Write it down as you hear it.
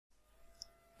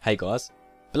Hey guys,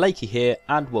 Blakey here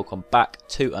and welcome back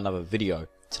to another video.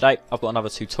 Today I've got another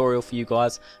tutorial for you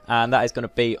guys, and that is going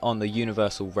to be on the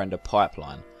universal render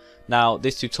pipeline. Now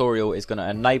this tutorial is going to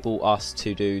enable us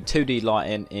to do 2D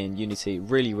lighting in Unity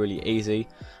really easy,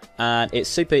 and it's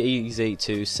super easy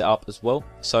to set up as well.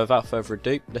 So without further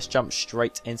ado, let's jump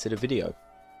straight into the video.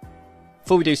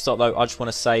 Before we do start though, I just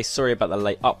want to say sorry about the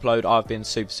late upload. I've been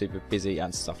super busy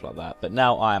and stuff like that, but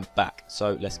now I am back,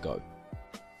 so let's go.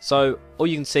 So all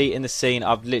you can see in the scene,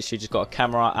 I've literally just got a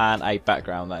camera and a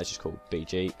background that is just called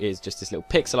BG. It's just this little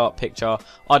pixel art picture.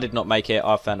 I did not make it,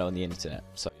 I found it on the internet.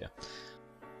 So yeah.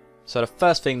 So the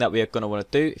first thing that we are going to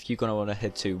want to do, if you're going to want to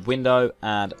head to Window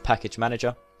and Package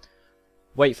Manager,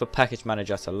 wait for Package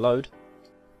Manager to load.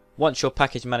 Once your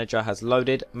Package Manager has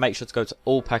loaded, make sure to go to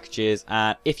All Packages,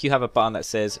 and if you have a button that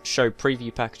says Show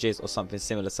Preview Packages or something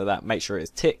similar to that, make sure it is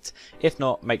ticked. If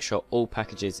not, make sure All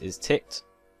Packages is ticked.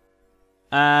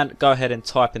 And go ahead and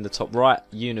type in the top right,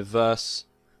 Universe.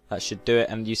 That should do it,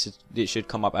 and it should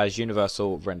come up as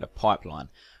Universal Render Pipeline.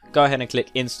 Go ahead and click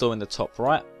Install in the top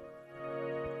right.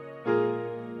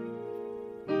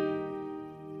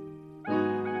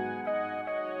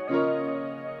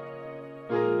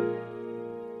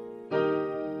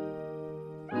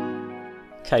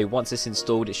 Okay, once it's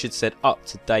installed, it should set up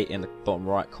to date in the bottom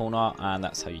right corner, and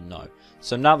that's how you know.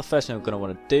 So now the first thing we're going to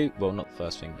want to do, well, not the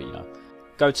first thing, but you know,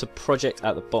 go to Project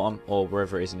at the bottom or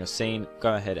wherever it is in your scene,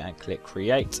 go ahead and click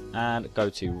Create and go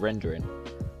to Rendering.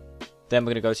 Then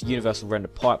we're going to go to Universal Render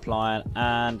Pipeline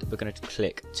and we're going to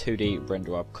click 2D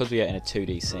Renderer because we are in a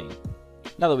 2D scene.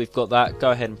 Now that we've got that,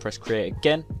 go ahead and press Create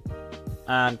again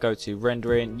and go to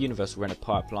Rendering, Universal Render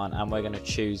Pipeline, and we're going to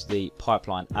choose the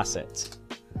Pipeline asset.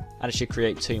 And it should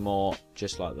create two more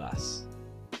just like this.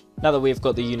 Now that we've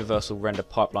got the Universal Render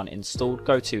Pipeline installed,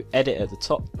 go to Edit at the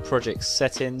top, Project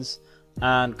Settings,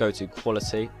 and go to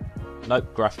Quality.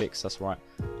 Nope, Graphics, that's right.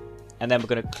 And then we're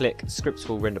going to click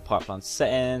Scriptable Render Pipeline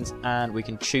Settings, and we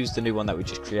can choose the new one that we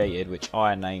just created, which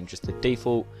I named just the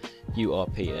default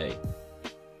URPA.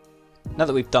 Now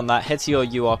that we've done that, head to your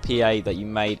URPA that you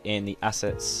made in the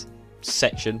Assets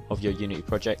section of your Unity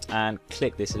project and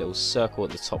click this little circle at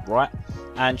the top right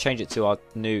and change it to our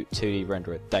new 2D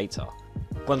renderer data.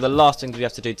 One of the last things we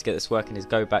have to do to get this working is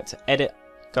go back to Edit,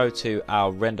 go to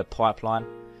our Render Pipeline,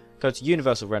 go to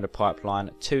Universal Render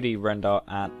Pipeline, 2D Render,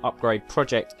 and upgrade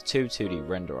Project to 2D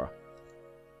Renderer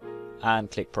and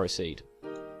click Proceed.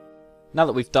 Now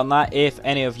that we've done that, if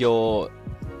any of your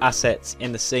assets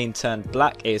in the scene turn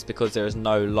black, it is because there is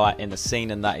no light in the scene,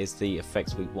 and that is the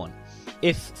effects we want.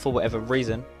 If for whatever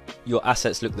reason your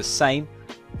assets look the same,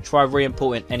 try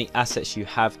re-importing any assets you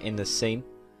have in the scene.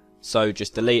 So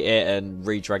just delete it and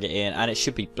re-drag it in and it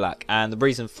should be black. And the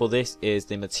reason for this is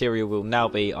the material will now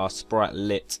be our Sprite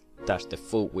Light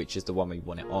 -default, which is the one we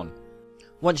want it on.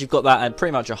 Once you've got that and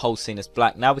pretty much your whole scene is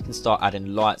black, now we can start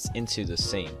adding lights into the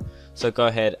scene. So go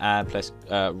ahead and press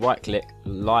right click,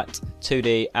 light,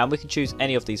 2D, and we can choose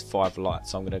any of these 5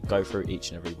 lights. So I'm going to go through each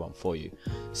and every one for you.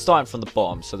 Starting from the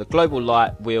bottom, so the global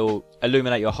light will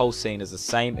illuminate your whole scene as the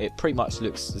same. It pretty much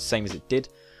looks the same as it did,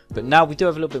 but now we do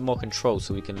have a little bit more control,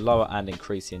 so we can lower and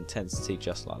increase the intensity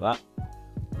just like that.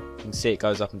 You can see it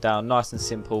goes up and down, nice and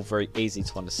simple, very easy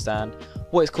to understand.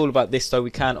 What is cool about this though, we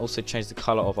can also change the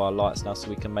color of our lights now, so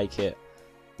we can make it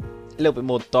a little bit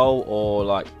more dull, or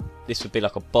like this would be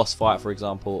like a boss fight for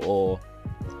example, or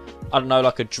I don't know,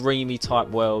 like a dreamy type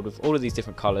world with all of these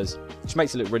different colors, which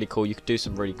makes it look really cool. You could do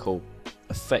some really cool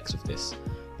effects with this,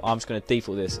 but I'm just going to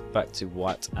default this back to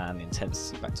white and the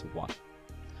intensity back to 1.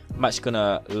 I'm actually going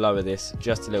to lower this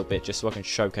just a little bit just so I can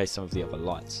showcase some of the other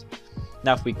lights.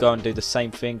 Now if we go and do the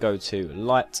same thing, go to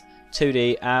Light,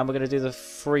 2D, and we're going to do the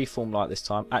freeform light this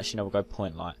time. Actually no, we'll go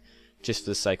Point Light, just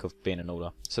for the sake of being in order.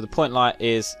 So the Point Light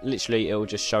is literally, it will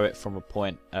just show it from a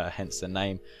point, hence the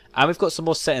name. And we've got some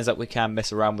more settings that we can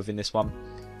mess around with in this one.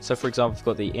 So for example, we've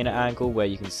got the inner angle where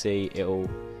you can see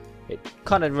it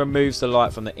kind of removes the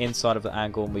light from the inside of the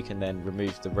angle, and we can then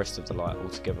remove the rest of the light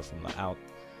altogether from the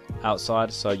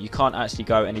outside. So you can't actually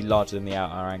go any larger than the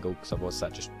outer angle, because otherwise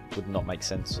that just would not make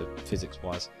sense physics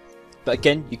wise. But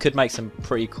again, you could make some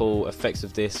pretty cool effects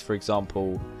of this. For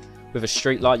example, with a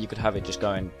street light you could have it just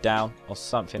going down or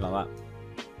something like that.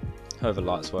 However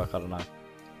lights work, I don't know.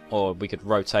 Or we could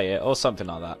rotate it or something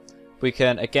like that. We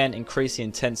can again increase the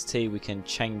intensity, we can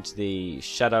change the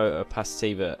shadow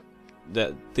opacity, but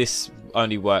this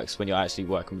only works when you're actually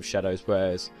working with shadows,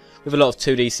 whereas with a lot of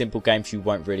 2D simple games you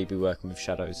won't really be working with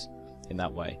shadows in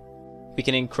that way. We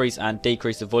can increase and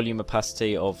decrease the volume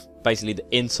opacity of basically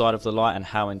the inside of the light and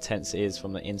how intense it is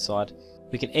from the inside.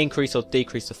 We can increase or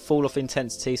decrease the fall off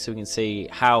intensity, so we can see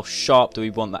how sharp do we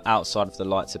want the outside of the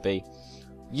light to be.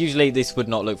 usually this would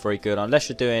not look very good unless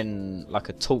you're doing like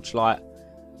a torch light,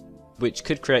 which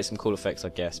could create some cool effects I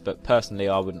guess, but personally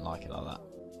I wouldn't like it like that.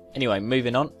 Anyway,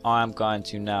 moving on, I am going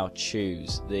to now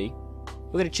choose the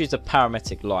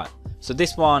Parametric Light. So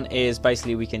this one is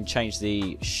basically we can change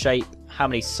the shape, how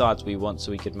many sides we want,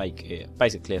 so we could make it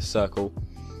basically a circle,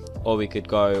 or we could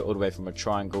go all the way from a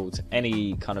triangle to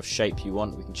any kind of shape you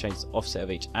want. We can change the offset of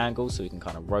each angle, so we can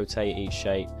kind of rotate each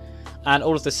shape, and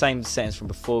all of the same settings from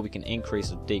before. We can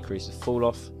increase or decrease the fall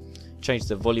off, change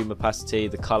the volume, opacity,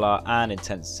 the color and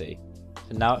intensity.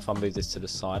 And now if I move this to the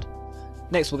side,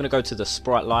 next we're going to go to the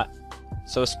Sprite Light.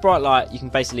 So a Sprite Light, you can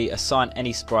basically assign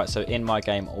any sprite. So in my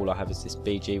game all I have is this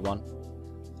BG one,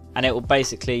 and it will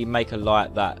basically make a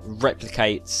light that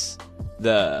replicates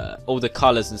all the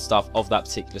colors and stuff of that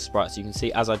particular sprite. So you can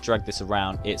see as I drag this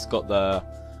around, it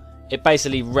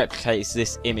basically replicates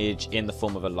this image in the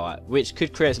form of a light, which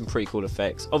could create some pretty cool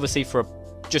effects. Obviously for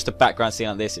just a background scene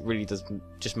like this, it really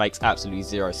just makes absolutely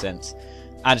zero sense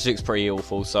and it looks pretty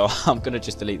awful, so I'm going to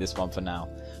just delete this one for now.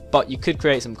 But you could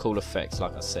create some cool effects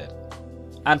like I said.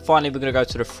 And finally we're going to go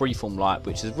to the freeform light,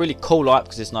 which is a really cool light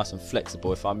because it's nice and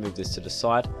flexible. If I move this to the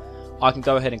side, I can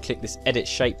go ahead and click this edit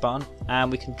shape button,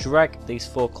 and we can drag these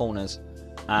four corners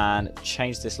and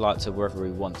change this light to wherever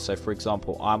we want. So for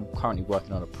example, I'm currently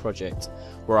working on a project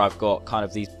where I've got kind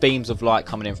of these beams of light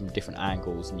coming in from different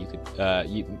angles, and you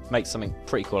could make something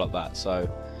pretty cool like that. So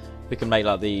we can make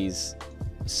like these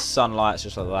sunlights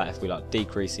just like that. If we like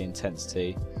decrease the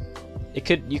intensity,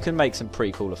 you can make some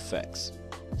pretty cool effects.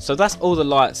 So that's all the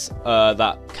lights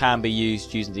that can be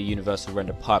used using the universal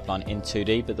render pipeline in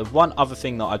 2D. But the one other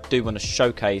thing that I do want to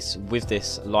showcase with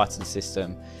this lighting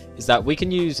system is that we can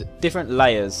use different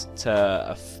layers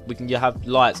to have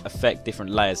lights affect different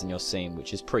layers in your scene,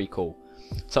 which is pretty cool.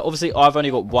 So obviously I've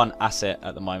only got one asset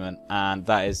at the moment, and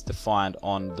that is defined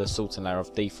on the sorting layer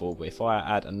of default. But if I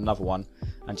add another one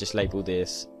and just label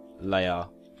this layer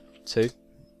 2,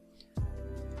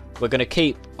 we're going to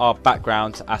keep our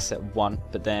background to asset 1,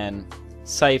 but then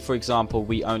say for example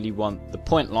we only want the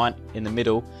point line in the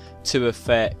middle to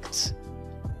affect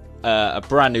a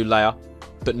brand new layer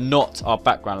but not our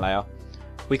background layer.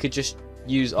 We could just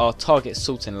use our target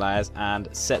sorting layers and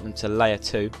set them to layer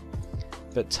 2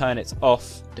 but turn it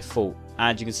off default,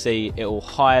 and you can see it will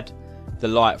hide the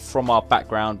light from our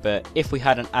background. But if we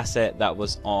had an asset that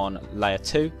was on layer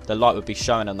 2, the light would be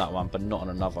showing on that one but not on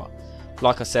another.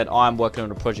 Like I said, I'm working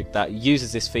on a project that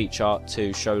uses this feature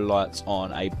to show lights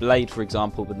on a blade, for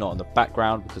example, but not on the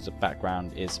background, because the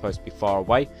background is supposed to be far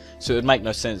away. So it would make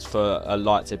no sense for a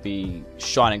light to be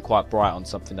shining quite bright on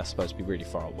something that's supposed to be really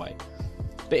far away.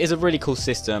 But it's a really cool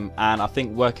system, and I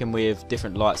think working with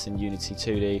different lights in Unity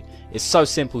 2D is so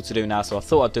simple to do now, so I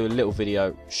thought I'd do a little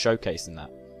video showcasing that.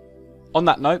 On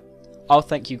that note, I'll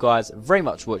thank you guys very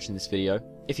much for watching this video.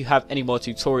 If you have any more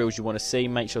tutorials you want to see,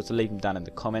 make sure to leave them down in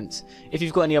the comments. If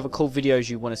you've got any other cool videos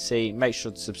you want to see, make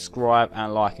sure to subscribe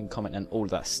and like and comment and all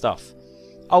of that stuff.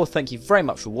 I will thank you very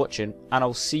much for watching, and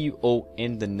I'll see you all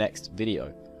in the next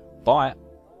video. Bye.